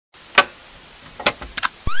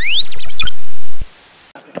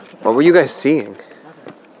What were you guys seeing?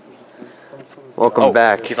 Welcome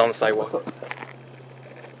back. He's on the sidewalk.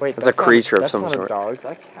 Wait, that's a creature of some sort. That's not a dog. Is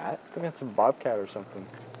that a cat? I think that's a bobcat or something.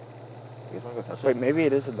 You guys wanna go touch it? Wait, maybe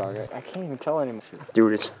it is a dog. I can't even tell anymore.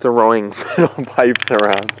 Dude, it's throwing metal pipes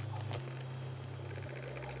around.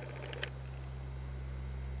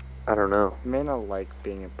 I don't know. It may not like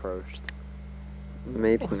being approached.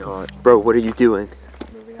 Maybe not. Bro, what are you doing?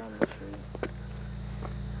 Moving on the street.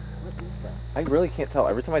 What is that? I really can't tell.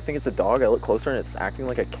 Every time I think it's a dog, I look closer and it's acting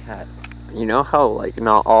like a cat. You know how, like,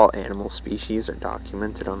 not all animal species are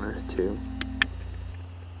documented on Earth, too?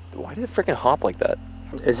 Why did it freaking hop like that?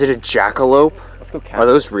 Is it a jackalope? Let's go cat. Are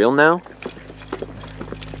those real now?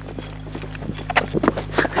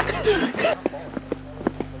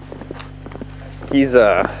 He's,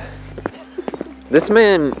 this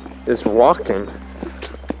man is walking.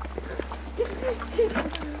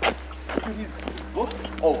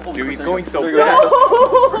 Oh, dude, he's going so fast.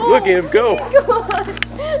 Look at him go.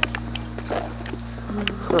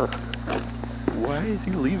 Huh. Why is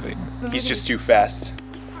he leaving? He's just too fast.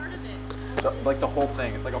 Like the whole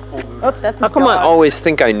thing. It's like a full movie. Oh, that's How come I always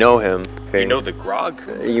think I know him? You know the grog?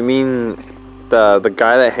 You mean the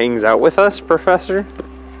guy that hangs out with us, Professor?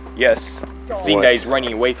 Yes. Seeing that he's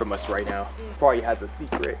running away from us right now. Probably has a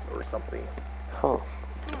secret or something. Huh.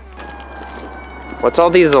 What's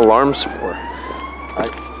all these alarms for? I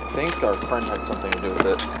think our friend had something to do with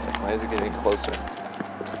it. Why is it getting closer?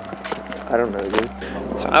 I don't know, dude.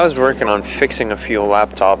 So I was working on fixing a few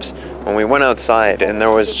laptops when we went outside and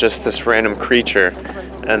there was just this random creature.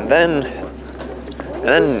 And then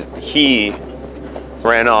he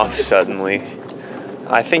ran off suddenly.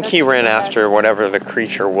 I think he ran after whatever the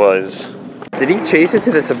creature was. Did he chase it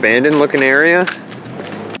to this abandoned looking area?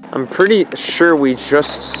 I'm pretty sure we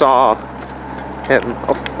just saw him.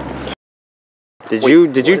 Oh.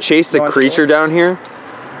 Did you chase the creature down here?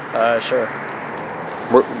 Sure.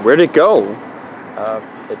 Where'd it go?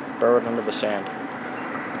 It burrowed under the sand.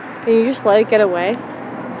 Can you just let it get away?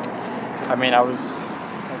 I mean, I was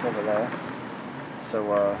like over there.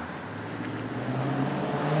 So, I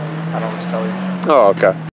don't know what to tell you. Oh,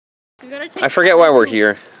 okay. I forget why we're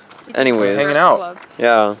here. Anyways. Hanging out.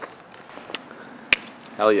 Yeah.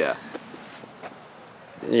 Hell yeah.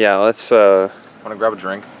 Yeah, let's, Wanna grab a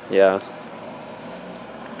drink? yeah.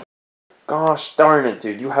 Gosh darn it,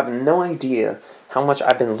 dude. You have no idea how much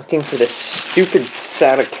I've been looking for this stupid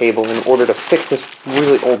SATA cable in order to fix this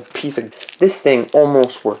really old piece of... This thing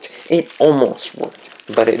almost worked. It almost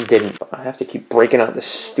worked, but it didn't. I have to keep breaking out this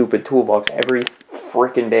stupid toolbox every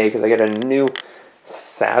freaking day because I get a new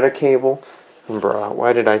SATA cable. And bro,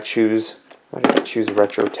 why did I choose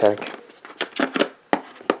Retro Tech?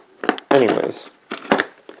 Anyways,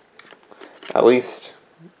 at least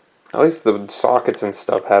the sockets and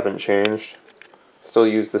stuff haven't changed. Still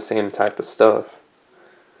use the same type of stuff.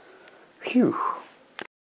 Phew.